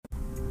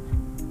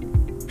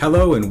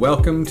Hello and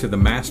welcome to the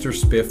Master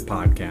Spiff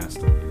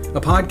podcast,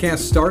 a podcast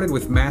started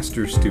with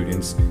master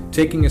students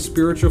taking a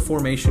spiritual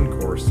formation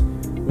course,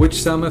 which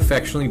some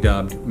affectionately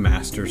dubbed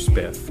Master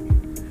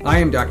Spiff. I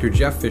am Dr.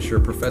 Jeff Fisher,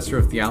 professor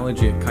of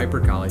theology at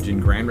Kuyper College in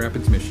Grand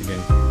Rapids,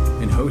 Michigan,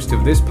 and host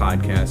of this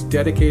podcast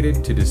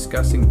dedicated to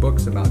discussing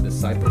books about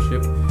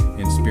discipleship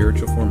and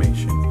spiritual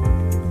formation.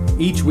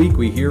 Each week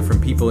we hear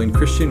from people in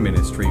Christian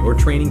ministry or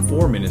training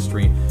for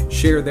ministry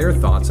share their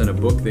thoughts on a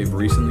book they've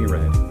recently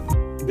read.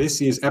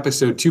 This is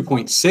episode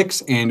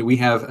 2.6, and we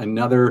have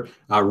another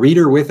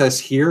reader with us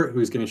here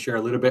who's going to share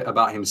a little bit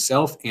about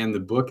himself and the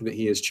book that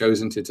he has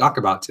chosen to talk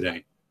about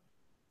today.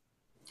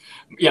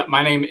 Yeah,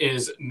 my name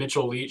is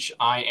Mitchell Leach.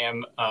 I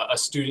am a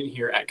student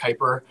here at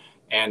Kuyper,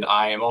 and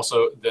I am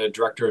also the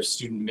director of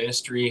student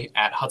ministry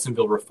at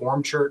Hudsonville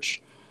Reformed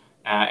Church.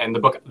 And the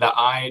book that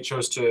I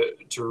chose to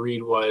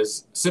read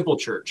was Simple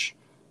Church.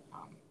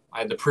 I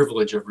had the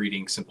privilege of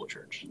reading Simple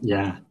Church.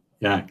 Yeah,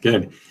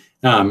 good.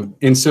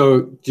 And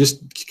so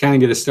just to kind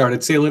of get us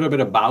started, say a little bit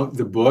about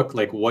the book,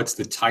 like what's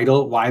the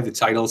title, why the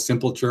title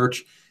Simple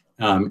Church,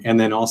 and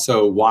then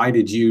also why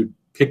did you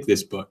pick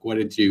this book? What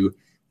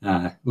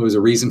was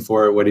the reason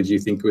for it? What did you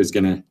think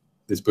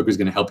this book was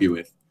gonna help you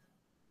with?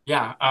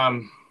 Yeah,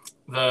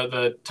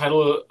 the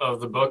title of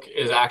the book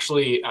is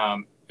actually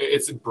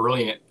it's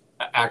brilliant.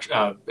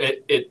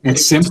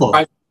 It's simple.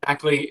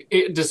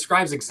 It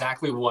describes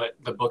exactly what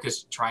the book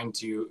is trying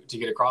to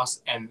get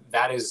across, and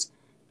that is.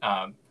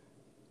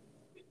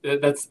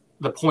 That's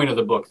the point of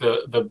the book.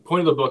 The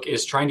point of the book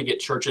is trying to get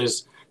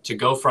churches to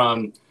go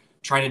from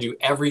trying to do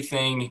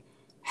everything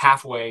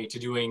halfway to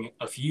doing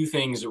a few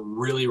things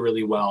really,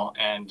 really well.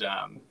 And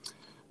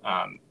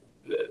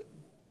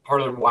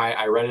part of why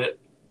I read it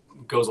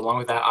goes along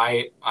with that.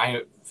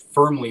 I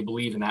firmly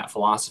believe in that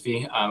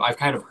philosophy. I've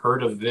kind of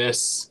heard of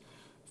this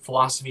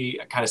philosophy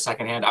kind of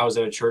secondhand. I was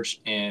at a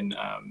church in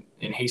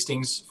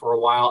Hastings for a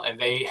while, and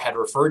they had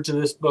referred to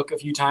this book a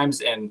few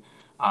times, and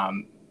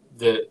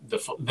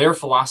their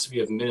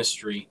philosophy of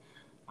ministry,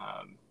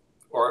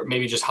 or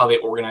maybe just how they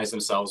organize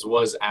themselves,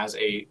 was as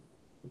a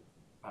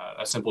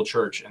simple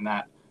church, and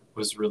that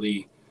was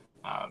really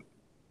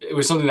it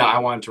was something that I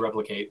wanted to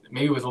replicate,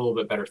 maybe with a little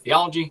bit better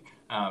theology.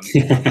 But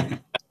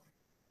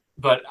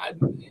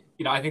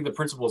I think the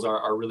principles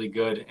are really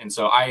good, and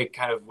so I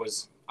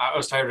was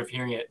tired of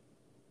hearing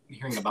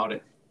about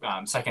it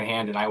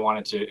secondhand, and I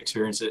wanted to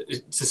experience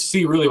it to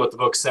see really what the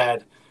book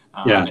said,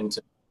 and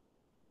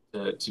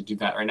to do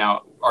that. Right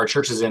now, our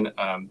church is in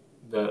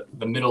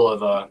the middle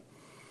of a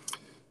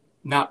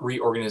not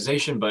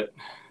reorganization, but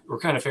we're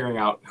kind of figuring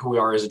out who we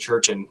are as a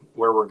church and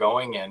where we're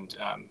going. And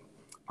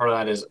part of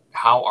that is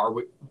how are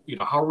we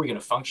going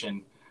to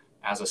function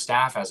as a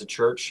staff, as a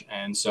church.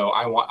 And so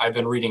I've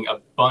been reading a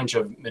bunch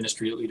of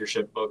ministry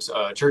leadership books,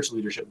 church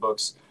leadership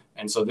books.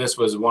 And so this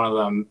was one of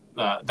them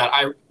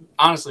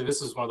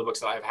this is one of the books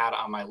that I've had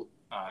on my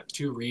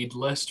to read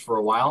list for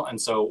a while.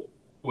 And so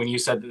when you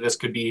said that this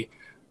could be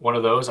one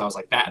of those, I was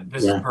like,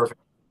 this is perfect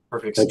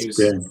excuse.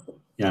 That's good.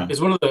 Yeah. It's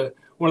one of the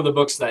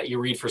books that you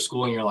read for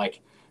school and you're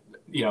like,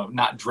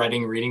 not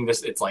dreading reading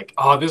this. It's like,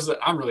 I'm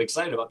really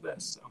excited about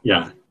this. So.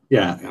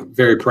 Yeah.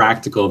 Very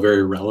practical,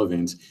 very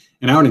relevant.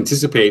 And I would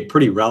anticipate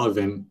pretty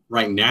relevant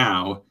right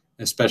now,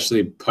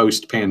 especially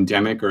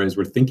post-pandemic, or as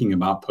we're thinking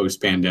about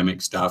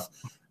post-pandemic stuff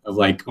of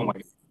like,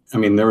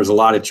 there was a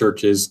lot of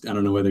churches, I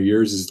don't know whether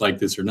yours is like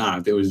this or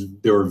not.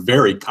 They were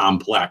very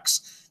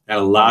complex. Had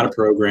a lot of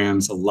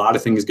programs, a lot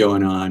of things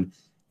going on,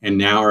 and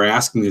now are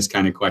asking these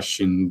kind of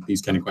questions.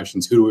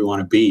 Who do we want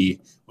to be?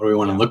 What do we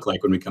want to look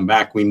like when we come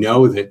back? We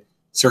know that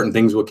certain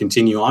things will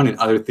continue on, and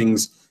other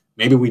things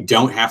maybe we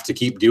don't have to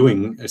keep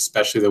doing,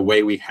 especially the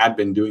way we had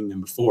been doing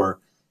them before,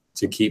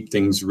 to keep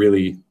things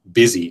really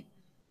busy.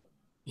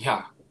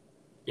 Yeah,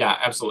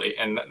 absolutely.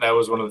 And that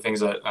was one of the things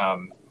that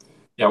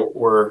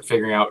we're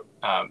figuring out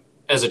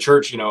as a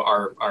church.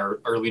 Our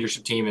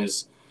leadership team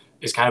is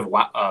kind of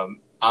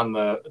on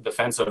the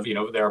fence of,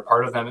 there are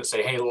part of them that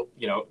say, hey,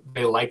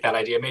 they like that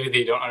idea. Maybe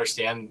they don't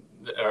understand,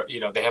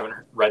 they haven't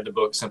read the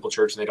book Simple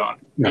Church.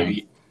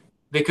 Maybe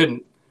they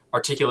couldn't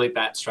articulate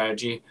that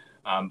strategy.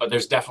 But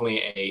there's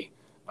definitely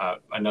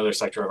another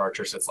sector of our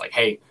church that's like,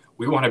 hey,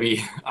 we want to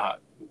be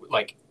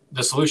like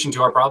the solution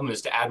to our problem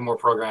is to add more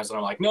programs. And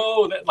I'm like,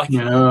 no,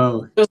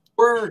 doesn't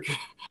work.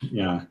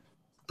 Yeah.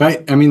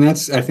 But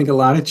I think a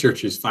lot of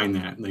churches find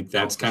that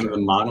that's kind of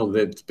the model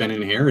that's been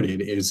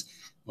inherited is,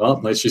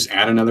 well, let's just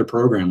add another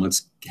program.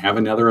 Let's have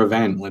another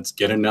event. Let's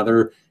get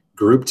another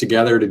group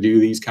together to do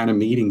these kind of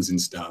meetings and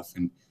stuff.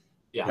 And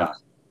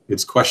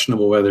it's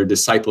questionable whether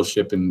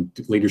discipleship and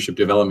leadership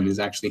development is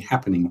actually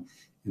happening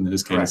in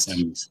those kind of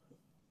settings.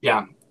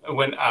 Yeah.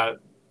 When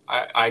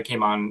I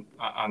came on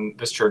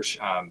this church,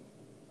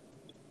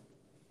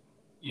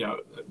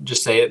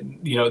 just say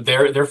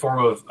it, their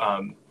form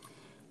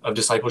of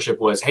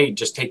discipleship was, hey,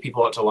 just take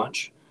people out to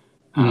lunch.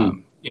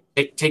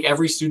 Take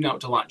every student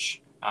out to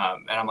lunch.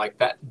 And I'm like,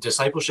 that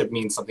discipleship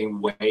means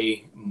something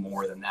way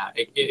more than that.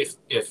 If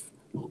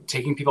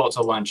taking people out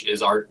to lunch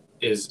is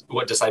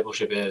what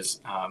discipleship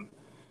is,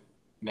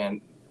 man,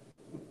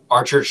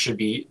 our church should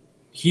be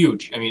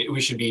huge. I mean,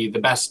 we should be the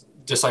best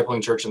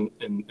discipling church in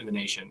the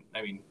nation.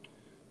 I mean,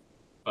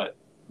 but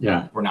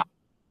Yeah. we're not.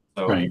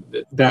 So Right.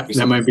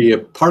 That might be a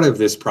part of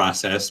this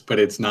process, but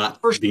it's not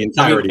sure. the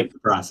entirety of the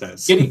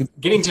process.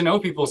 Getting to know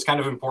people is kind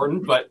of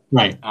important, but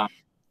right.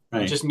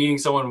 Just meeting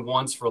someone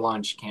once for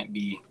lunch can't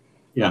be.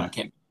 Yeah.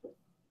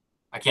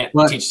 I can't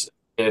teach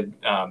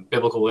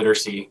biblical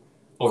literacy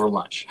over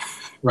lunch.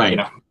 Right.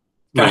 Kind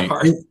of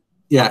hard.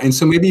 And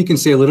so maybe you can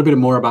say a little bit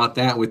more about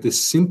that with the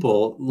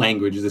simple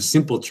language, the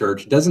simple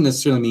church. It doesn't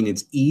necessarily mean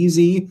it's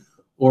easy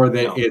or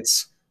that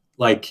it's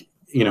like,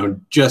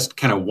 just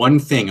kind of one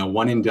thing, a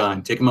one and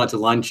done. Take them out to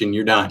lunch and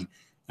you're done.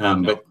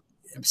 But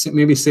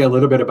maybe say a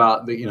little bit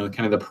about the,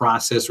 kind of the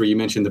process where you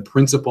mentioned the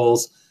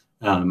principles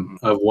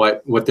of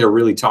what they're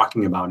really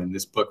talking about in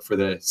this book for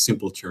the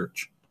simple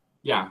church.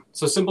 Yeah.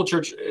 So simple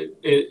church,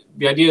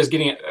 the idea is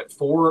getting at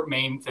 4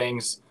 main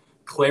things: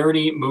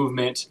 clarity,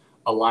 movement,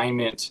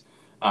 alignment,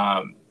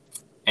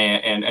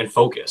 and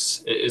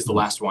focus is the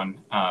last one.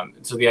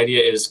 So the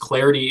idea is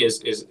clarity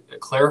is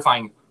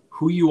clarifying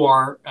who you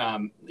are.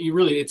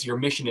 It's your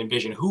mission and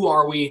vision. Who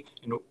are we,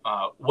 and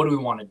what do we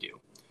want to do?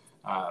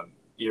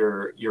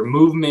 Your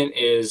movement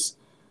is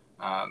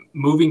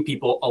moving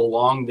people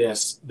along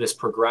this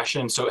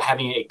progression. So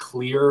having a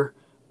clear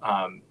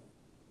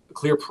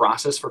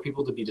process for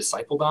people to be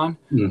discipled on,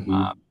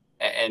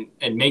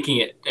 and making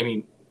it. I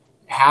mean,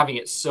 having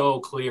it so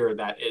clear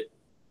that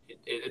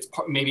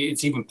maybe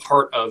it's even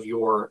part of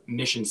your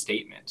mission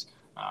statement.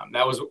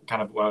 That was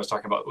kind of what I was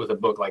talking about with a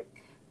book. Like,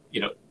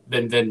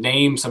 the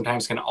name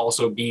sometimes can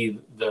also be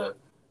the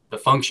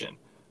function.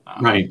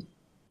 Right.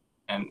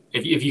 And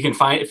if you can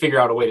figure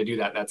out a way to do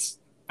that,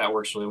 that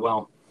works really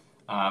well.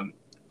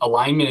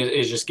 Alignment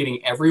is just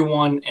getting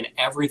everyone and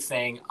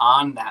everything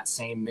on that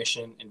same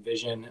mission and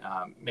vision,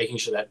 making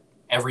sure that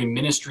every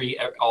ministry,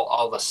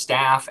 all the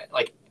staff,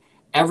 like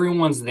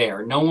everyone's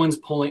there. No one's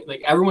pulling,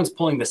 like everyone's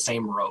pulling the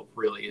same rope,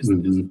 really.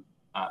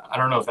 I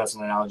don't know if that's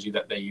an analogy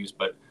that they use,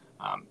 but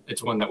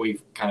it's one that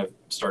we've kind of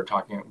started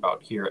talking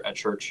about here at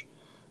church.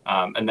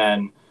 And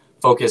then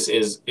focus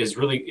is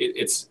really,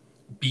 it's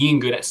being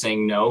good at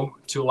saying no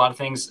to a lot of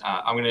things.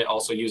 I'm going to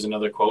also use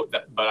another quote,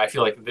 but I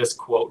feel like this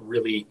quote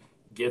really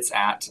gets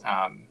at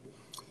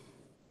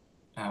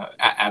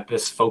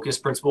this focus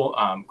principle.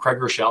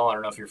 Craig Rochelle, I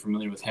don't know if you're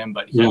familiar with him,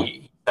 but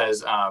he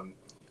says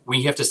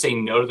we have to say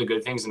no to the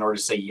good things in order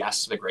to say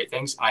yes to the great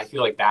things. I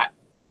feel like that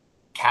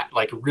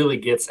really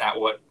gets at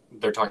what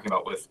they're talking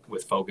about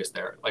with focus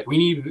there. Like, we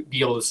need to be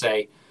able to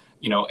say,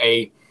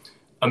 a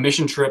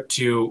mission trip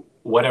to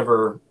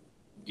whatever,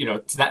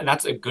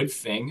 that's a good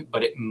thing,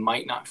 but it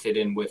might not fit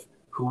in with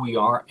who we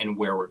are and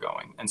where we're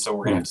going. And so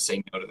we're going to have to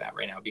say no to that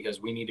right now,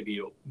 because we need to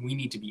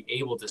be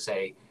able to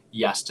say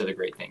yes to the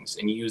great things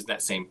and use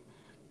that same,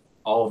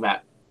 all of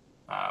that,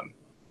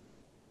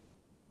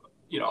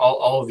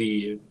 all of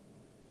the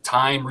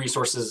time,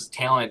 resources,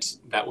 talent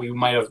that we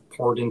might have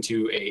poured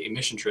into a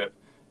mission trip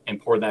and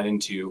pour that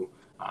into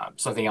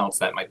something else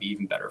that might be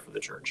even better for the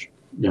church.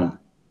 Yeah.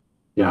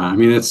 I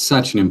mean, that's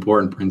such an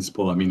important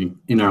principle. I mean,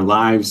 in our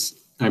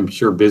lives, I'm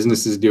sure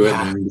businesses do it,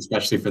 but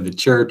especially for the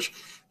church,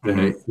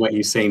 what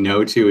you say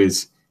no to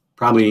is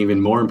probably even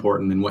more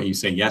important than what you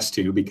say yes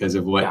to, because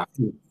of what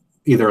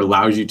either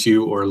allows you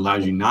to or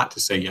allows you not to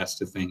say yes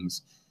to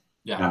things.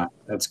 Yeah,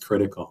 that's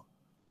critical.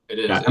 It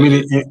is. Yeah. I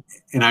mean,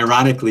 and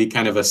ironically,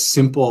 kind of a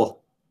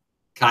simple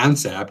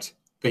concept,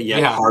 but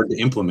yet hard to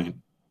implement.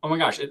 Oh my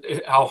gosh,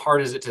 how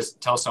hard is it to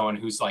tell someone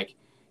who's like,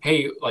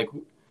 hey, like,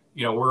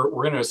 we're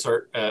going to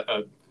start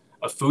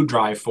a food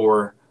drive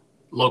for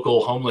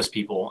local homeless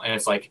people, and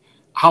it's like,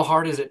 how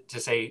hard is it to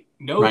say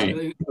no?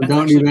 Right.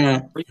 Don't do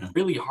that.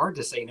 Really hard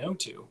to say no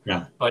to.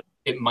 Yeah. But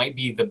it might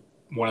be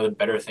one of the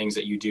better things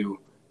that you do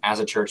as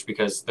a church,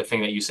 because the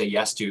thing that you say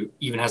yes to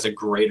even has a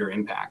greater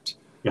impact.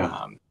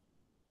 Yeah.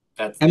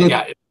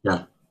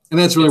 And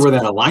that's really where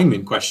that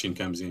alignment question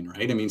comes in,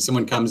 right? I mean,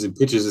 someone comes and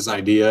pitches this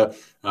idea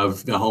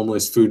of the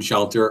homeless food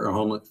shelter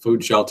or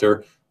food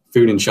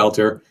and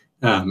shelter.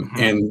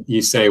 And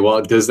you say,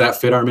 well, does that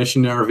fit our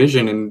mission and our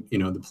vision and,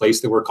 the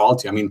place that we're called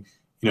to? I mean,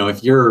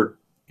 if you're,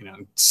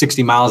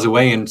 60 miles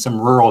away in some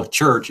rural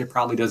church, it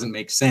probably doesn't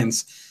make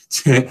sense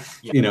to,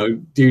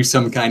 do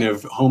some kind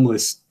of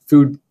homeless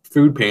food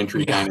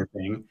pantry kind of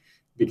thing,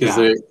 because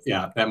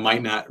that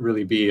might not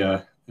really be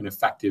an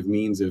effective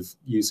means of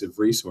use of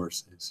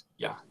resources.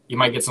 Yeah. You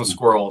might get some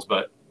squirrels,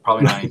 but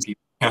probably not any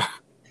people.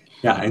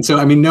 Yeah. And so,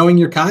 I mean, knowing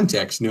your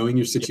context, knowing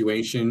your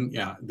situation,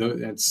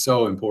 that's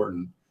so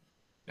important.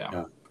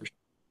 Yeah. For sure.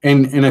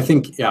 And I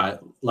think,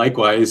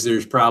 likewise,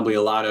 there's probably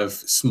a lot of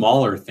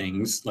smaller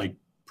things like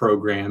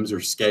programs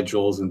or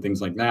schedules and things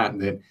like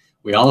that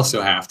we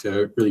also have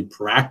to really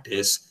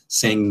practice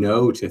saying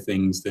no to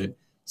things that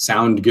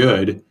sound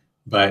good,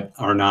 but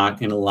are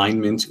not in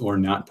alignment or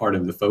not part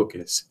of the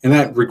focus. And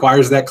that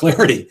requires that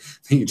clarity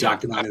that you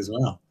talked about as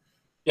well.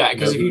 Yeah,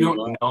 because if you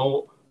don't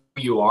know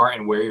who you are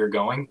and where you're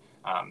going,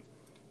 I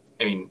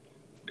mean,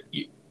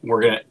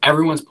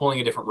 everyone's pulling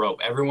a different rope.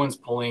 Everyone's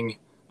pulling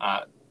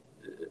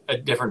a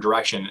different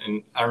direction.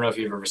 And I don't know if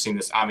you've ever seen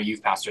this. I'm a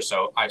youth pastor,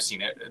 so I've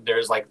seen it.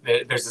 There's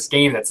this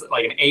game that's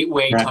like an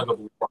 8-way Right. tug of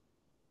war.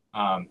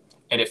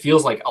 And it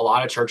feels like a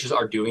lot of churches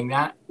are doing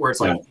that, where it's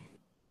like,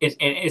 it's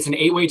an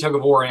 8-way tug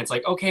of war. And it's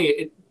like,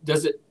 okay,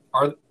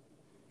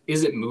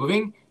 is it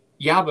moving?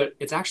 Yeah, but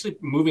it's actually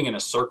moving in a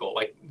circle.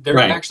 Like they're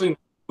actually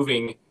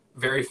moving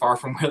very far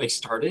from where they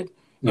started.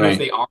 And if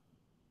they are,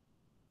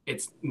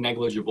 it's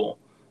negligible.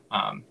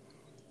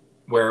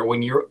 Where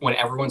when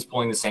everyone's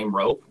pulling the same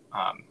rope,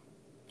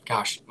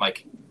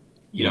 like,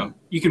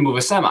 you can move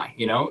a semi,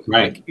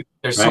 like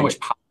there's so much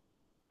power.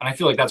 And I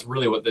feel like that's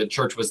really what the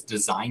church was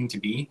designed to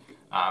be.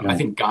 I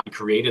think God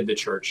created the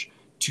church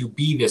to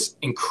be this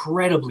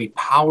incredibly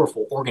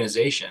powerful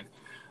organization.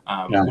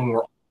 When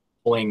we're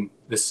pulling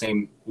the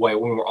same way,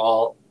 when we're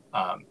all,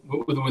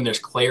 when there's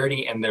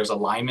clarity and there's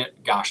alignment,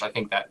 I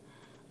think that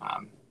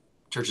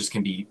churches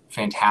can be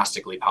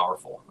fantastically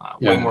powerful.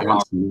 Way more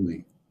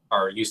powerful.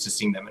 Are used to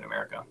seeing them in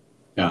America.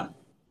 Yeah,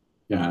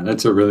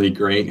 that's a really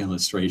great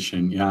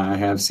illustration. Yeah, I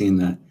have seen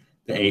the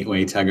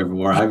 8-way tug of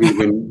war. I've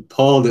even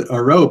pulled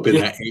a rope in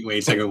that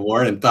 8-way tug of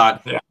war and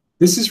thought,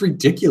 this is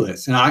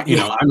ridiculous. And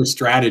I'm a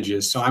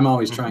strategist, so I'm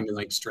always trying to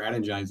like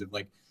strategize it.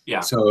 Like,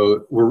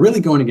 so we're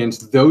really going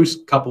against those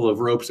couple of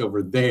ropes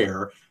over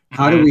there.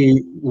 How do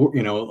we,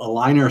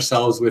 align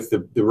ourselves with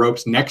the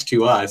ropes next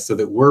to us so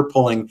that we're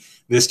pulling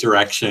this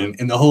direction?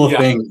 And the whole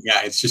thing,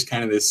 it's just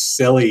kind of this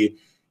silly.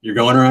 You're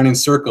going around in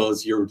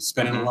circles. You're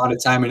spending a lot of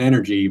time and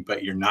energy,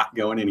 but you're not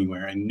going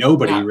anywhere. And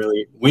nobody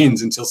really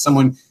wins until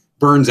someone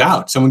burns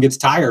out. Someone gets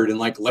tired and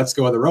like, let's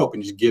go of the rope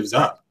and just gives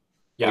up.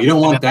 Yeah. You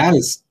don't want that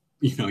as,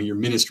 your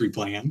ministry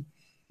plan.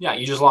 Yeah.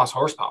 You just lost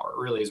horsepower,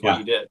 really, is what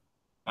you did.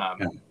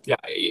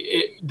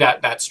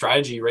 That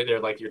strategy right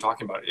there, like you're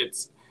talking about,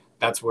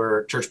 that's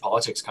where church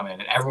politics come in,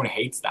 and everyone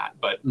hates that.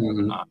 But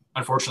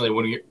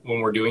unfortunately,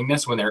 when we're doing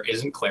this, when there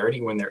isn't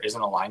clarity, when there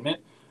isn't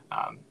alignment,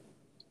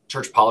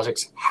 church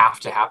politics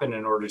have to happen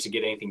in order to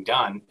get anything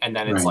done. And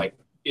then it's like,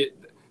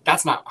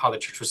 that's not how the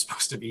church was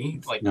supposed to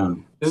be. Like,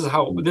 this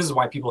is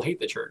why people hate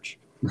the church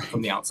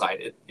from the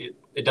outside.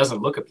 It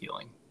doesn't look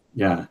appealing.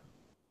 Yeah.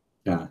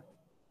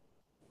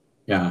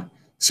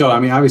 So,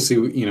 I mean, obviously,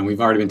 we've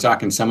already been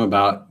talking some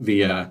about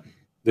the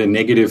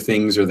negative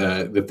things or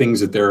the things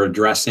that they're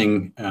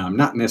addressing,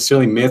 not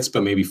necessarily myths,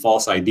 but maybe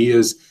false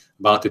ideas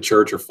about the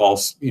church or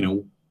false,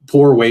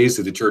 poor ways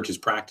that the church has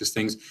practiced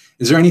things.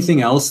 Is there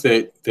anything else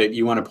that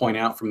you want to point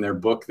out from their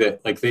book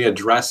that like they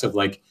address of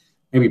like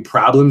maybe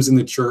problems in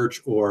the church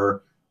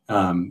or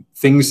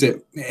things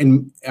that,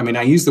 and I mean,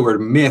 I use the word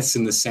myths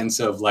in the sense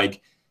of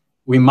like,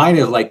 we might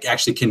have like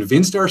actually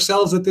convinced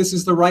ourselves that this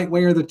is the right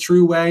way or the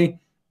true way,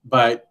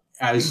 but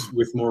as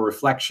with more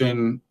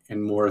reflection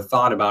and more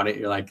thought about it,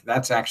 you're like,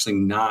 that's actually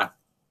not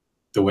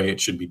the way it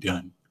should be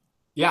done.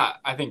 Yeah.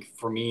 I think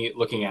for me,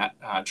 looking at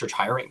church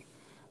hiring,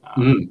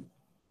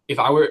 if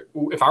I were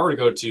to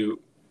go to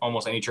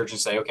almost any church and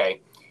say,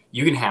 okay,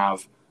 you can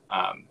have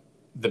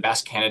the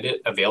best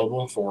candidate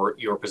available for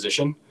your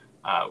position,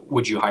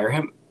 would you hire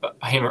him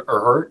or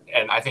her?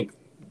 And I think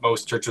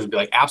most churches would be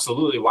like,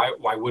 absolutely.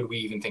 Why would we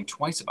even think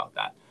twice about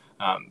that?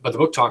 But the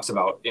book talks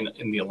about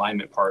in the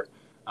alignment part,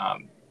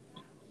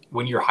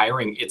 when you're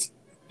hiring,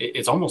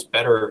 it's almost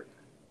better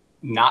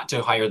not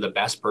to hire the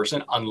best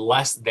person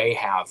unless they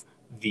have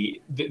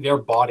they're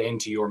bought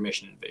into your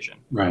mission and vision.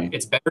 Right.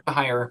 It's better to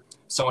hire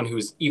someone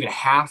who's even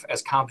half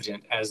as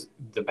competent as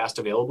the best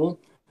available,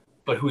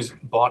 but who's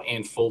bought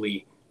in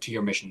fully to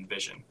your mission and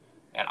vision.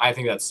 And I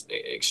think that's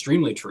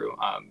extremely true.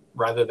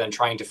 Rather than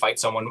trying to fight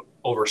someone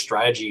over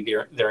strategy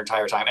their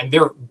entire time, and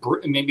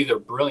maybe they're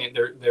brilliant,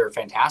 they're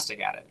fantastic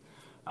at it.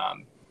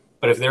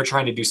 But if they're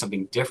trying to do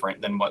something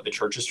different than what the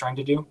church is trying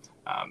to do,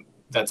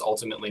 that's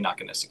ultimately not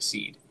going to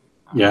succeed.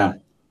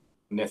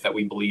 Myth that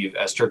we believe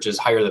as churches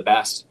hire the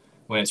best,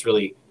 when it's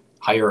really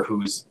hire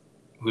who's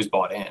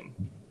bought in.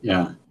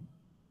 Yeah,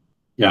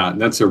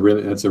 that's a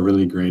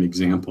really great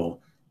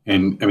example.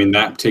 And I mean,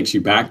 that takes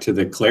you back to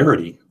the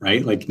clarity,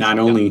 right? Like, not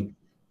only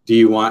do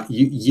you want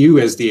you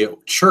as the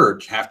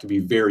church have to be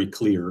very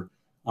clear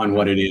on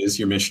what it is,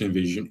 your mission and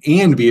vision,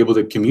 and be able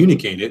to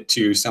communicate it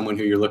to someone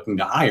who you're looking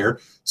to hire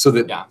so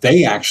that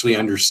they actually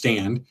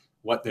understand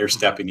what they're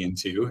stepping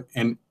into.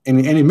 And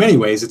in many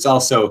ways, it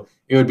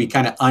would be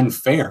kind of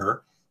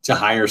unfair to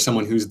hire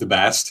someone who's the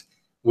best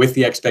with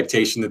the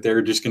expectation that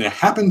they're just going to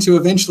happen to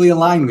eventually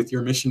align with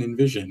your mission and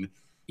vision.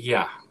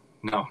 Yeah,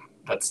 no,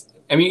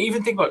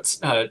 even think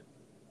about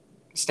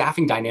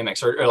staffing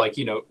dynamics or like,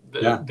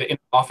 the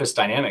in-office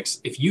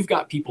dynamics. If you've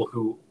got people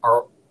who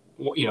are,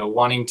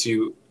 wanting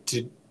to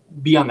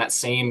be on that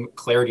same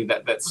clarity,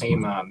 that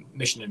same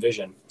mission and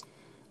vision,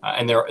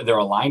 and they're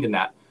aligned in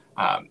that,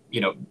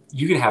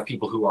 you can have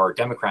people who are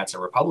Democrats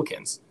and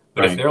Republicans,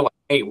 but if they're like,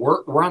 hey,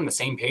 we're on the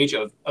same page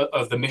of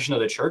the mission of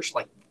the church,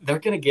 like they're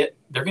gonna get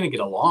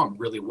along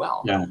really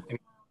well. Yeah. I mean,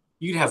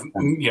 you'd have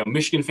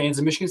Michigan fans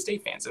and Michigan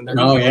State fans, and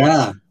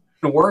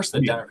they're worse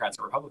than Democrats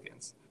and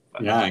Republicans.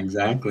 But, yeah,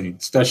 exactly.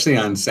 Especially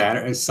on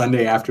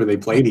Sunday after they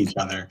played each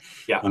other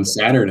on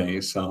Saturday.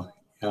 So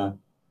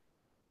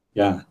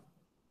yeah.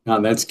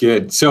 No, that's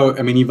good. So,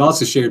 I mean, you've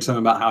also shared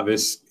something about how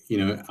this,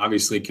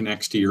 obviously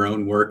connects to your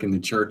own work in the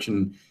church,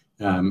 and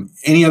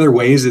any other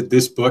ways that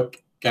this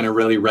book kind of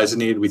really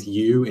resonated with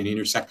you and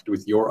intersected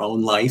with your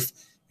own life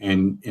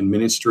and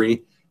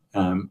ministry.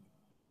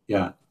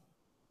 Yeah.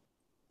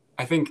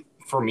 I think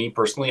for me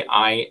personally,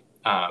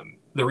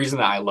 the reason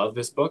that I love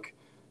this book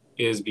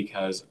is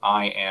because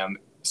I am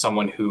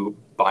someone who,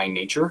 by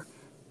nature,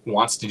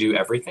 wants to do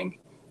everything,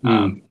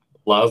 Mm.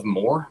 love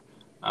more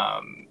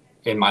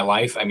in my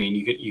life. I mean,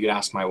 you could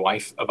ask my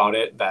wife about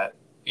it. That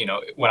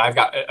when I've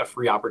got a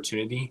free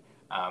opportunity,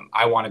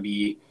 I want to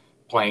be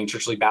playing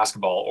church league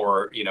basketball,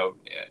 or I'm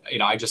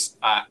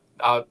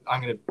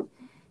going to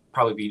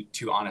probably be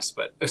too honest,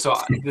 but so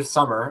this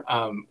summer,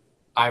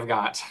 I've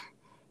got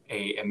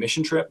a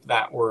mission trip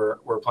that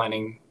we're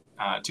planning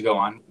to go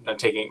on.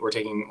 We're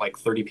taking like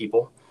 30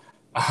 people.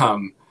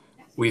 Um,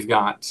 we've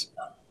got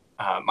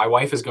my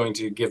wife is going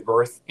to give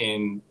birth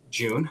in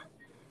June.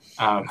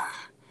 Um,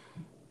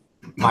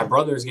 my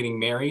brother is getting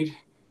married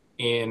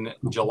in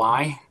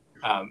July.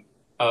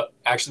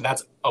 Actually,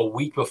 that's a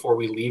week before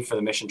we leave for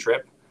the mission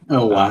trip.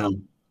 Oh, Uh, wow.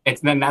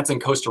 then that's in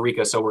Costa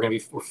Rica, so we're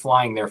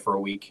flying there for a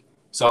week.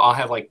 So I'll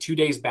have like 2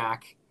 days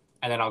back,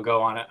 and then I'll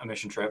go on a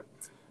mission trip.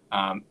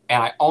 And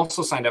I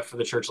also signed up for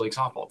the church league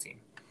softball team.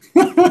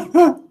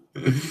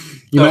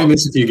 You might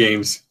miss a few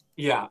games.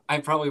 Yeah, I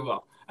probably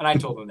will, and I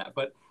told them that.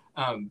 But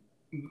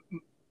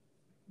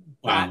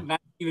Wow.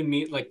 that even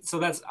me, like, so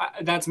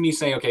that's me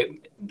saying, okay,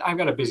 I've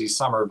got a busy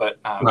summer, but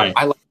Right.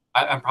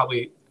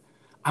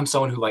 I'm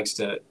someone who likes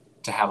to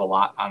have a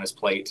lot on his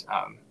plate.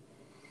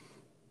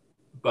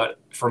 But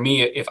for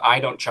me, if I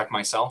don't check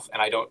myself,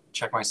 and I don't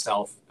check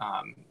myself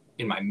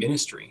in my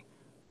ministry,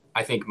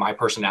 I think my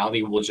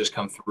personality will just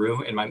come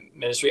through in my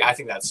ministry. I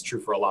think that's true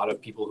for a lot of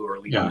people who are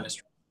leading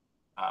ministry.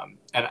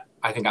 And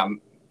I think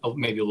I'm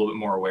maybe a little bit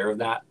more aware of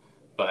that,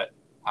 but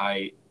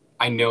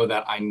I know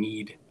that I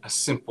need a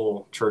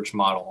simple church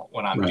model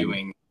when I'm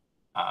doing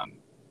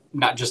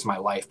not just my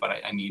life, but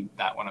I need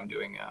that when I'm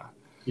doing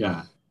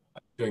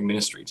doing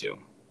ministry too.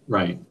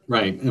 Right.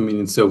 I mean,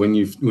 and so when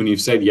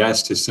you've said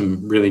yes to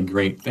some really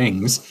great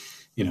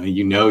things,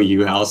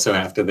 you also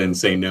have to then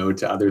say no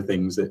to other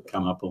things that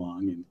come up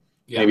along. And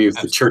maybe if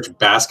the church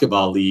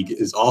basketball league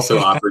is also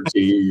offered to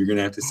you, you're going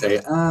to have to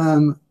say,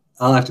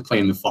 I'll have to play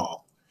in the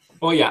fall.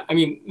 Well, yeah. I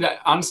mean,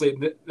 honestly,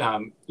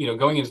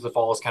 going into the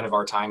fall is kind of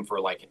our time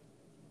for like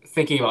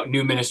thinking about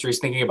new ministries,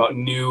 thinking about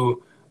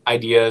new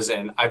ideas.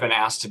 And I've been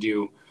asked to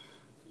do,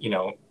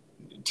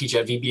 teach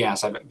at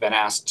VBS. I've been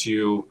asked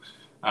to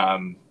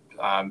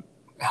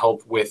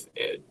help with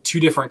 2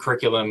 different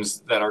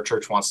curriculums that our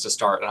church wants to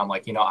start. And I'm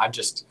like,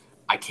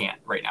 I can't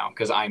right now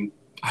because I'm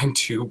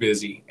too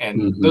busy.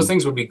 And those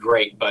things would be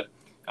great, but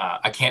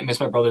I can't miss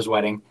my brother's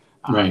wedding.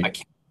 I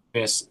can't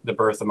miss the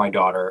birth of my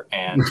daughter.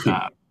 And,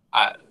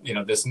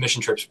 this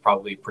mission trip is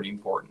probably pretty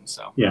important.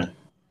 So yeah.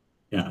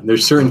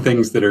 There's certain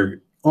things that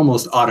are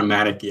almost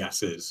automatic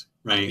yeses,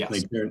 right? Yes.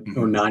 Like they're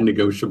or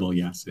non-negotiable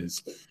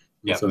yeses.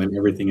 And so then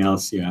everything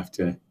else you have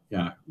to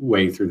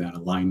weigh through that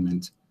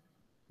alignment.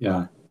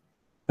 Yeah.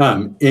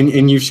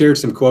 And you shared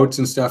some quotes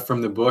and stuff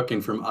from the book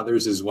and from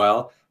others as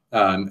well.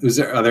 Are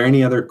there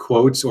any other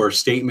quotes or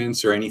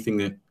statements or anything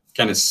that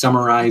kind of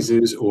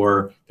summarizes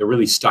or that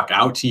really stuck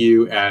out to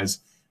you as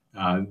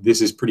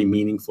this is pretty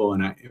meaningful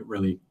and it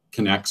really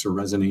connects or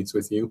resonates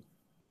with you?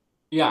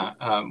 Yeah.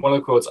 One of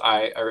the quotes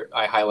I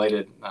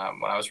highlighted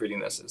when I was reading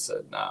this is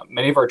that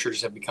many of our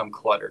churches have become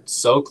cluttered,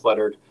 so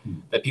cluttered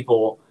that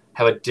people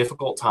have a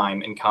difficult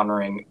time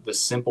encountering the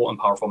simple and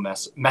powerful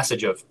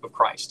message of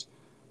Christ.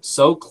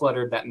 So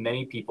cluttered that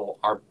many people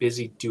are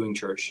busy doing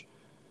church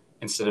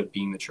instead of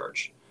being the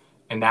church.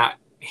 And that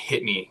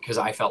hit me because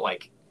I felt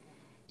like,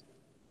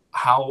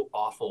 how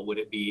awful would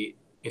it be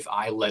if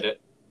I led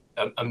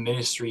a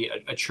ministry,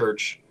 a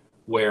church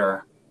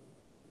where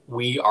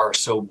we are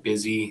so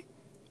busy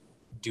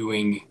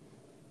doing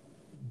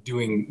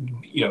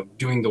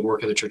the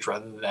work of the church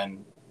rather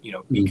than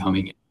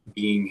becoming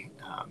being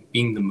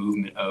the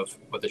movement of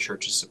what the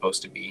church is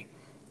supposed to be.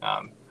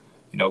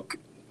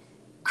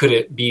 Could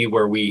it be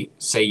where we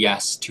say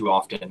yes too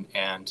often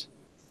and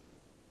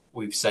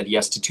we've said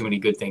yes to too many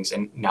good things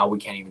and now we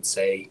can't even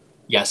say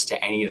yes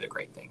to any of the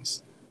great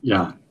things?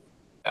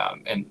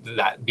 And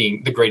that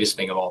being the greatest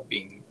thing of all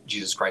being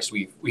Jesus Christ.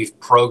 We've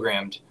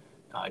programmed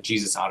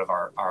Jesus out of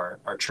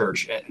our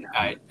church.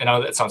 I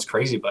know that sounds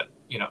crazy, but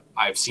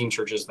I've seen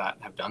churches that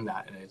have done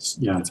that, and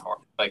it's hard.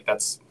 Like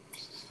that's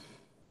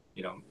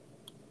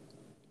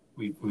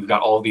we've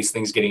got all of these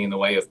things getting in the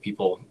way of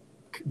people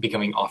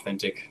becoming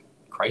authentic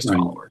Christ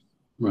followers.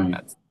 Right.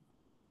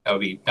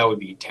 That would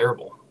be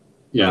terrible.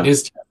 Yeah, it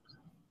is terrible.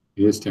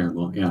 It is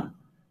terrible.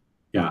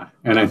 Yeah.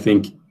 And I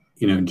think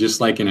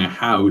just like in a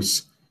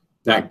house,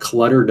 that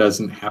clutter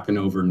doesn't happen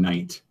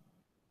overnight.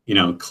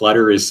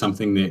 Clutter is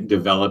something that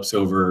develops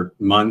over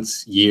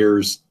months,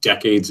 years,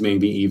 decades,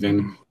 maybe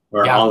even,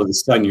 where all of a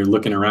sudden you're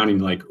looking around and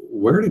you're like,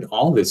 where did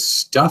all this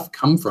stuff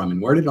come from?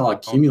 And where did it all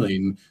accumulate?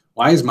 And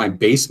why is my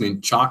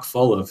basement chock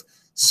full of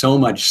so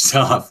much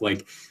stuff.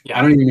 Like, Yeah.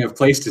 I don't even have a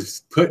place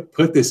to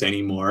put this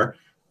anymore.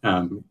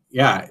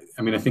 Yeah,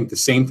 I mean, I think the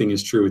same thing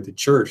is true with the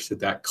church,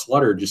 that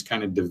clutter just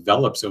kind of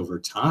develops over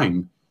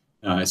time,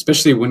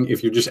 especially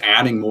if you're just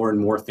adding more and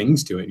more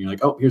things to it. And you're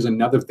like, oh, here's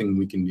another thing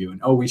we can do. And,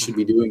 oh, we should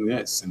be doing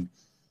this. And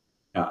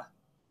yeah,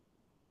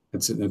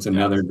 that's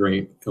another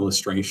great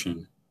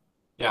illustration.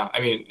 Yeah,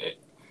 I mean,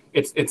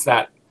 it's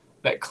that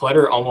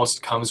clutter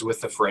almost comes with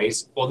the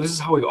phrase, well, this is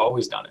how we've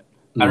always done it.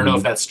 I don't know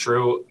if that's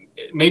true.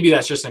 Maybe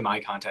that's just in my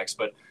context,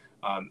 but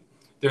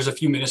there's a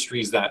few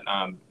ministries that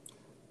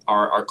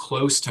are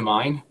close to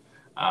mine.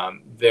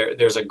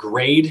 There's a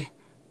grade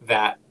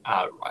that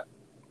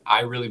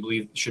I really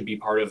believe should be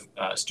part of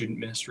student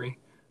ministry.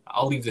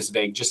 I'll leave this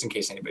vague just in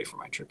case anybody from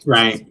my church.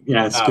 Right.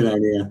 Yeah, it's a good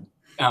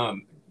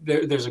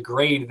idea. There's a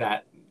grade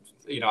that,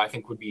 I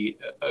think would be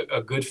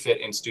a good fit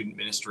in student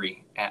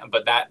ministry,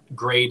 but that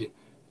grade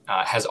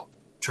has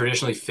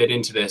traditionally fit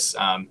into this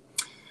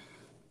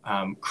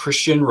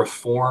Christian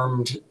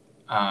Reformed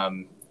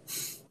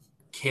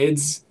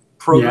kids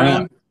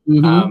program.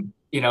 Yeah.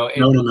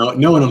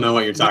 No one will know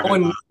what you're talking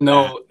about.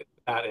 No,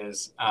 that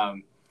is.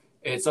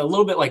 It's a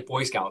little bit like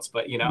Boy Scouts,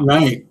 but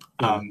right.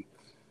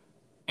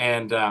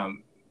 And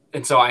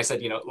so I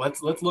said,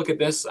 let's look at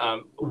this.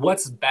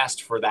 What's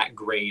best for that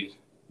grade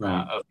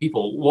of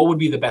people? What would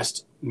be the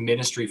best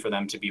ministry for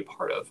them to be a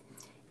part of?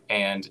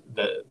 And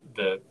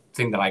the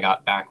thing that I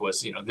got back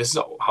was, this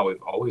is how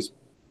we've always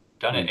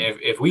done it.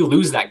 If we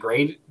lose that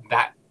grade,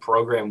 that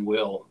program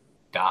will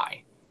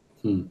die.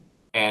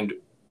 And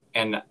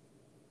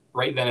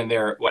right then and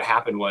there, what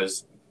happened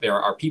was there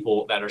are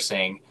people that are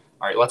saying,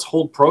 all right, let's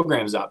hold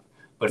programs up.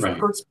 But if it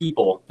hurts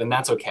people, then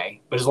that's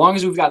okay. But as long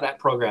as we've got that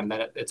program,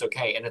 then it's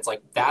okay. And it's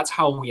like, that's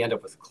how we end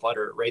up with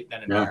clutter right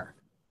then and there.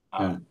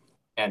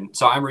 And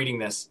so I'm reading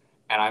this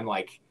and I'm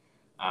like,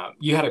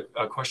 you had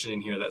a question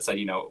in here that said,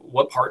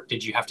 what part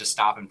did you have to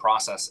stop and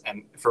process?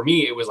 And for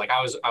me, it was like,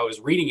 I was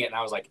reading it and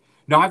I was like,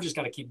 no, I've just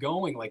got to keep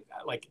going. Like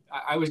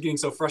I was getting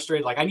so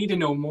frustrated. Like I need to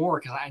know more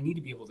because I need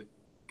to be able to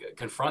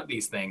confront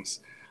these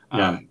things.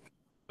 But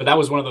that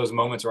was one of those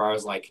moments where I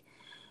was like,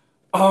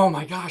 oh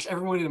my gosh,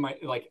 everyone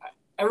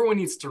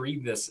needs to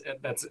read this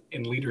that's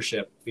in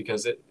leadership,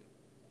 because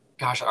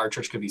our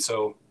church could be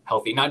so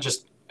healthy. Not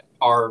just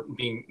our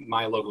being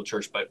my local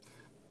church, but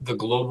the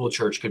global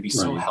church could be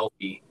so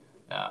healthy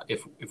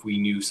if we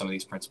knew some of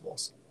these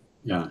principles.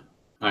 Yeah,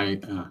 I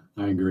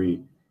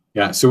agree.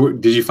 Yeah. So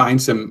did you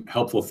find some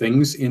helpful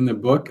things in the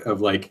book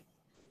of like,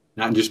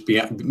 not just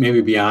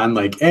beyond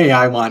like, hey,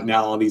 I want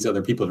now all these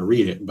other people to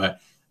read it, but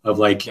of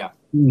like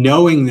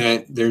knowing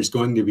that there's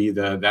going to be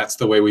that's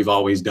the way we've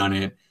always done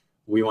it.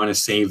 We want to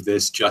save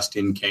this just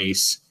in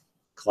case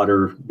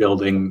clutter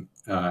building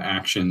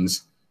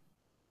actions.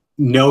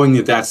 Knowing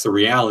that that's the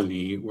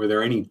reality, were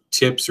there any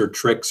tips or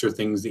tricks or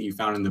things that you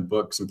found in the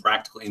book, some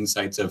practical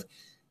insights of,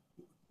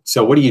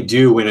 so what do you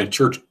do when a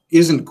church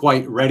isn't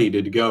quite ready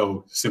to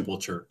go simple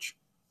church?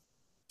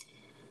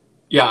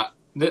 Yeah,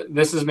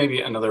 this is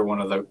maybe another one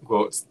of the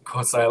quotes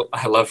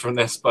I love from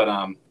this,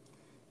 but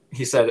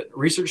he said,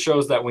 research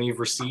shows that when you've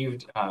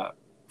received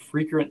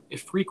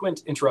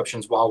frequent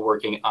interruptions while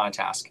working on a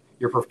task,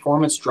 your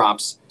performance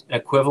drops an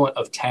equivalent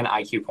of 10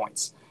 IQ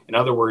points. In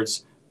other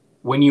words,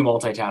 when you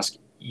multitask,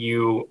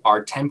 you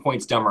are 10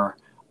 points dumber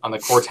on the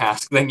core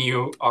task than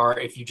you are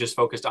if you just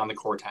focused on the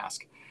core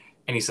task.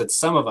 And he said,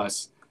 some of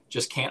us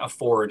just can't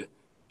afford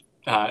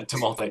to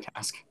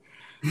multitask.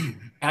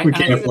 We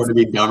can't afford to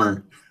be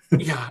dumber.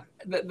 Yeah,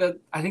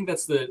 I think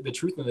that's the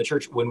truth in the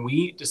church. When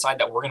we decide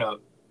that we're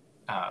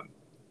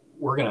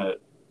gonna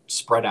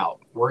spread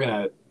out, we're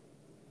gonna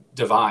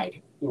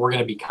divide, we're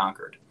gonna be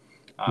conquered.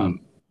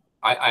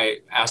 I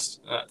asked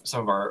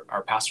some of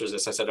our pastors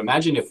this. I said,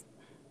 imagine if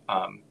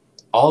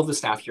all of the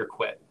staff here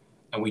quit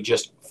and we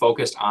just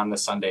focused on the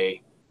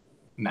Sunday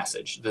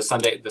message, the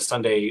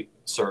Sunday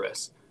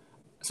service.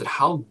 I said,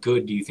 how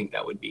good do you think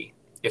that would be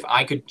if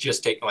I could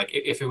just take, like,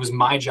 if it was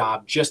my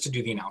job just to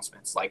do the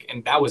announcements, like,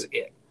 and that was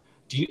it?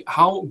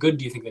 How good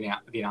do you think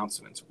the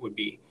announcements would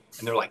be?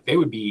 And they're like, they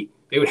would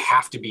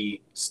have to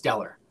be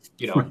stellar,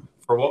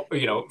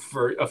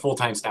 for a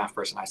full-time staff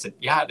person. I said,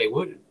 yeah, they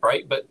would,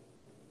 right? But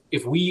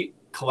if we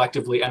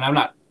collectively, and I'm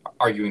not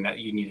arguing that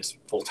you need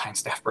a full-time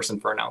staff person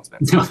for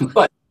announcements,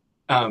 but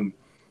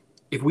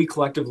if we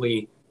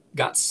collectively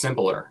got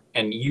simpler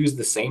and used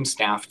the same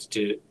staff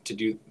to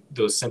do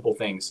those simple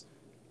things,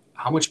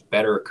 how much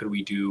better could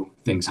we do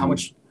things?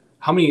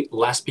 How many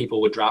less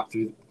people would drop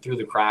through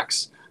the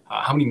cracks?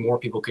 How many more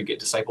people could get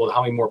discipled?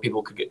 How many more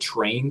people could get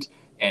trained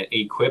and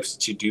equipped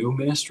to do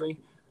ministry?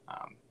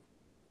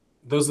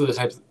 Those are the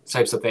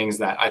types of things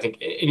that I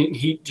think, and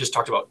he just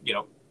talked about,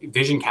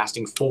 vision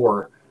casting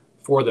for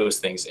those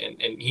things.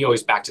 And he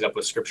always backed it up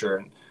with scripture.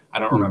 And I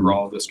don't remember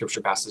all of the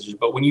scripture passages,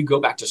 but when you go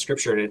back to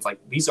scripture, it's like,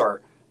 these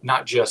are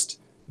not just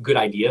good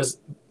ideas,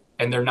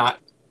 and they're not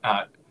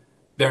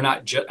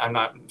just, I'm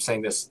not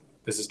saying this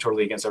is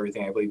totally against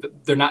everything I believe,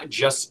 but they're not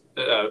just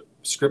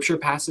scripture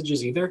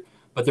passages either,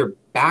 but they're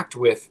backed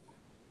with,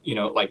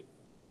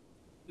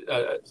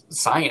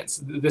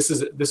 science.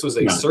 This was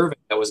a survey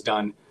that was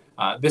done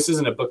This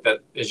isn't a book that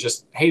is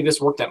just, hey,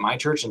 this worked at my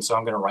church, and so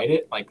I'm going to write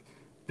it. Like,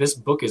 this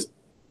book is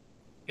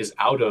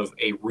out of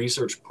a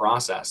research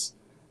process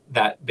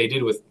that they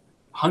did with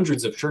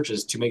hundreds of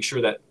churches to make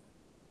sure that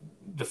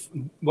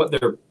what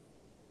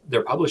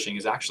they're publishing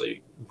is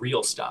actually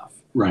real stuff.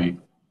 Right.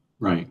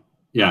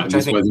 Yeah, Which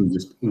this wasn't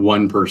just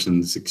one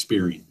person's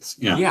experience.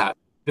 Yeah,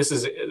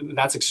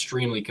 that's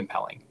extremely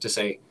compelling to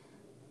say,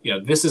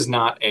 this is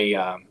not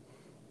a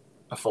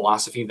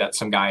philosophy that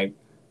some guy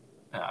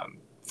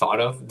thought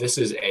of. This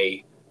is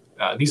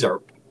these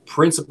are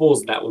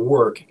principles that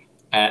work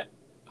at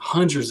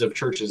hundreds of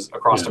churches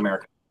across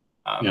America.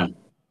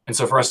 And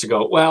so for us to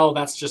go, well,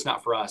 that's just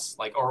not for us.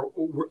 Like, or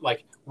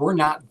we're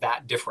not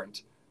that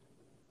different.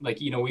 Like,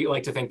 we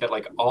like to think that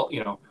like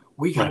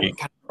we got kind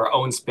of our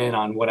own spin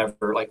on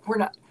whatever. Like, we're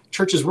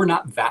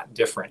not that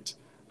different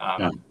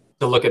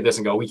to look at this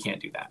and go, we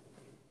can't do that.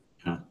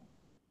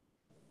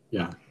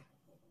 Yeah.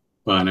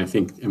 Well, and I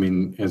think,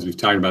 as we've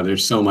talked about,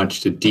 there's so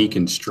much to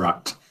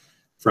deconstruct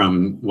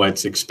from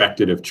what's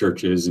expected of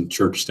churches and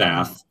church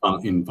staff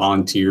and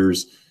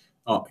volunteers,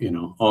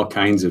 all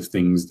kinds of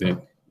things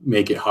that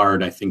make it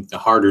hard. I think the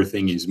harder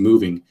thing is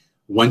moving.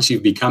 Once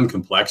you've become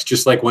complex,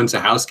 just like once a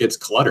house gets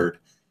cluttered,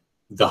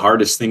 the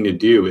hardest thing to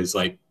do is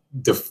like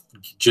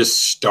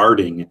just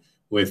starting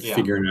with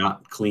figuring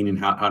out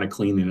how to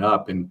clean it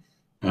up and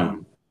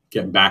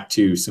get back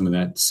to some of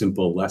that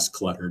simple, less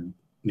cluttered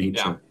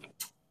nature. Yeah.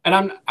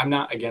 And I'm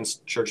not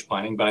against church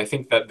planning, but I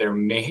think that there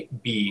may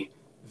be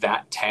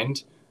that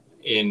trend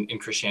in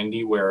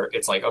Christianity where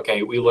it's like,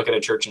 okay, we look at a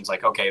church and it's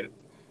like, okay,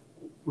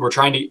 we're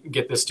trying to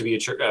get this to be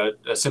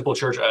a simple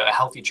church, a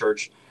healthy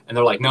church. And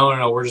they're like, no,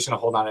 we're just going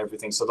to hold on to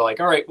everything. So they're like,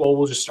 all right, well,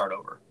 we'll just start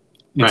over.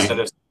 Instead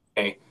of,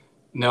 okay,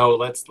 no,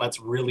 let's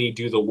really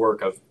do the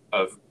work of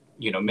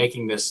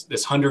making this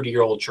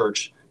 100-year-old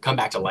church come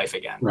back to life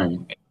again. Right.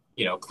 And,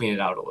 clean it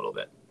out a little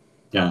bit.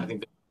 Yeah. I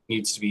think that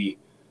needs to be,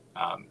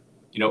 I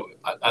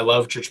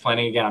love church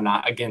planning. Again, I'm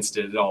not against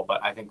it at all,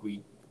 but I think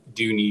we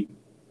do need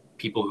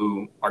people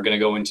who are going to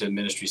go into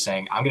ministry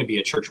saying, I'm going to be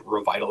a church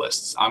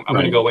revitalist. I'm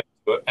going to go into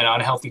an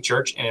unhealthy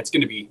church, and it's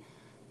going to be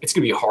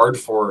hard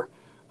for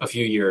a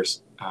few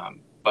years.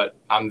 But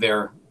I'm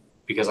there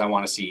because I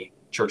want to see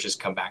churches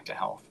come back to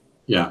health.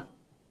 Yeah.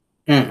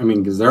 And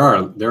because there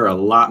are a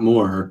lot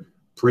more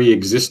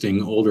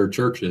pre-existing older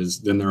churches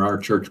than there are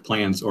church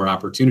plants or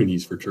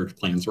opportunities for church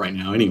plants right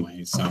now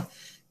anyway. So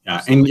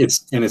yeah. And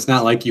it's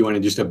not like you want to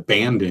just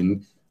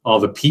abandon all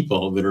the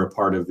people that are a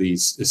part of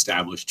these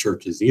established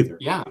churches either.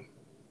 Yeah.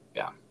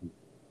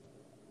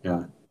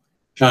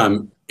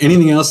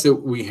 Anything else that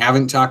we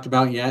haven't talked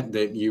about yet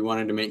that you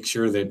wanted to make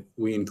sure that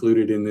we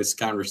included in this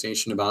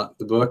conversation about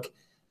the book?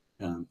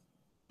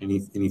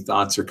 Any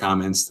thoughts or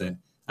comments that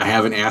I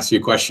haven't asked you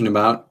a question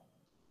about?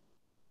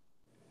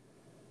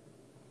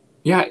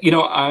 Yeah,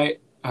 one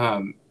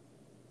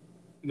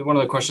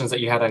of the questions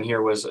that you had on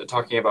here was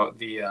talking about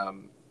the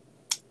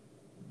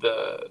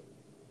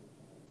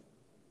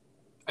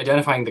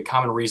identifying the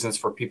common reasons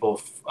for people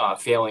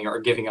failing or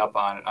giving up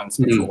on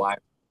spiritual life.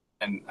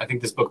 And I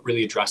think this book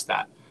really addressed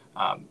that.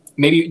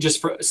 Maybe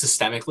just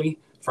systemically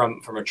from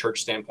a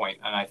church standpoint.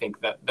 And I think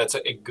that's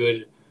a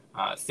good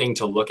thing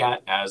to look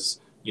at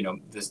as,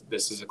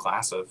 this is a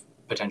class of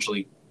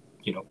potentially,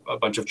 a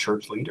bunch of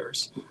church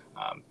leaders.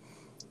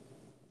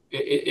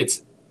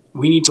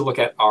 We need to look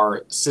at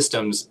our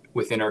systems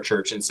within our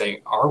church and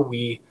say, are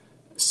we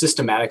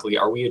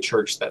a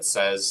church that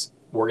says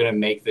we're going to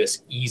make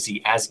this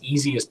as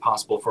easy as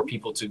possible for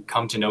people to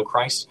come to know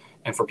Christ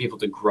and for people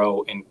to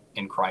grow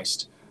in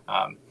Christ?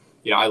 I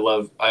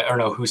don't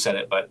know who said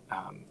it, but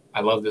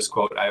I love this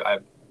quote. I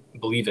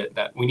believe it,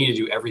 that we need to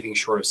do everything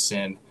short of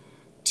sin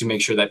to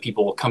make sure that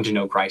people come to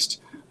know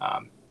Christ,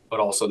 but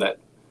also that,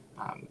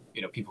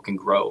 people can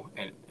grow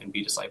and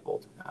be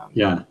discipled.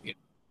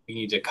 We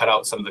need to cut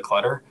out some of the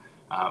clutter.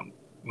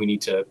 We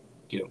need to,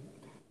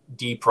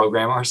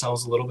 deprogram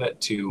ourselves a little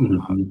bit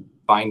to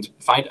find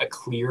a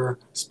clear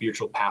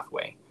spiritual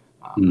pathway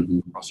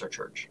across our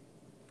church.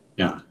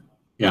 Yeah.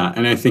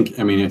 And I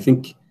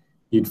think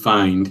you'd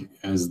find,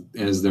 as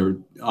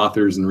the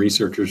authors and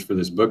researchers for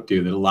this book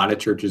do, that a lot of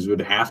churches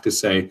would have to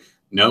say,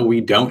 no,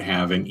 we don't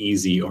have an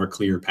easy or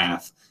clear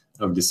path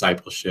of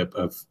discipleship,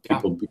 of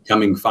people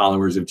becoming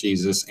followers of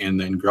Jesus and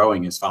then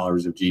growing as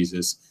followers of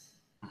Jesus.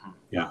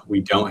 Yeah, we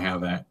don't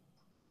have that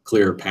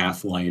clear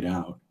path laid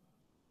out.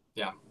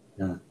 Yeah.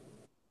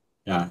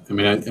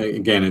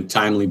 Again, a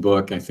timely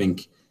book, I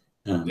think.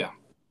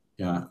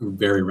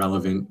 Very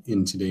relevant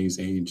in today's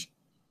age.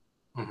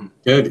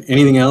 Good.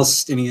 Anything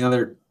else? Any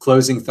other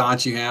closing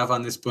thoughts you have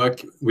on this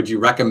book? Would you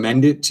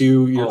recommend it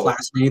to your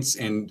classmates,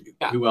 and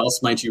who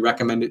else might you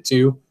recommend it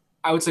to?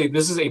 I would say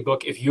this is a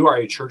book. If you are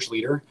a church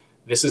leader,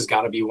 this has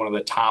got to be one of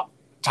the top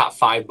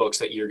 5 books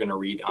that you're going to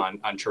read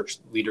on church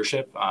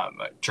leadership,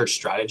 church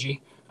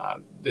strategy.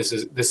 This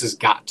has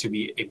got to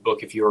be a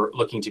book. If you're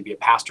looking to be a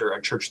pastor,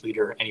 a church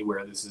leader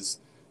anywhere, this is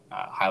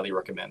highly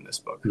recommend this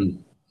book.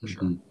 For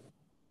sure.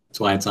 That's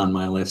why it's on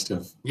my list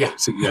of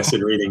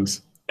suggested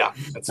readings. Yeah,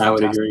 that's I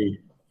would fantastic. agree.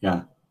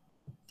 Yeah,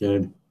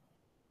 good.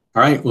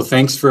 All right. Well,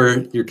 thanks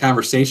for your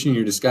conversation,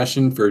 your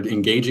discussion, for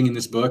engaging in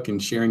this book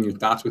and sharing your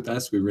thoughts with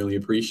us. We really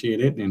appreciate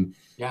it. And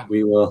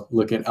we will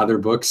look at other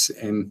books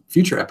and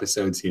future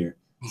episodes here.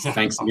 So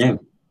thanks again.